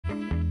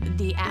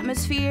The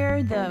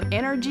atmosphere, the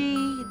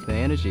energy. The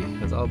energy.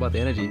 It's all about the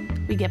energy.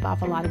 We give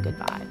off a lot of good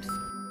vibes.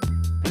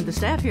 And the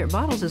staff here at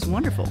Bottles is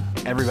wonderful.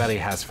 Everybody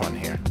has fun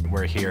here.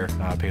 We're here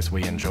because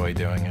we enjoy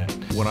doing it.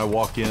 When I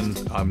walk in,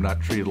 I'm not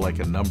treated like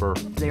a number.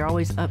 They're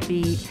always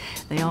upbeat.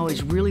 They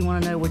always really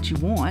want to know what you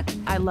want.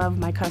 I love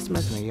my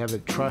customers. You have the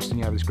trust and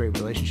you have this great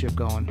relationship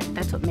going.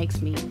 That's what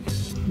makes me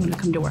want to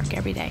come to work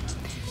every day.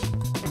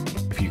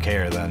 If you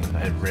care, then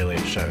it really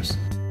shows.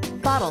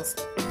 Bottles,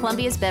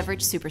 Columbia's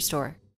beverage superstore.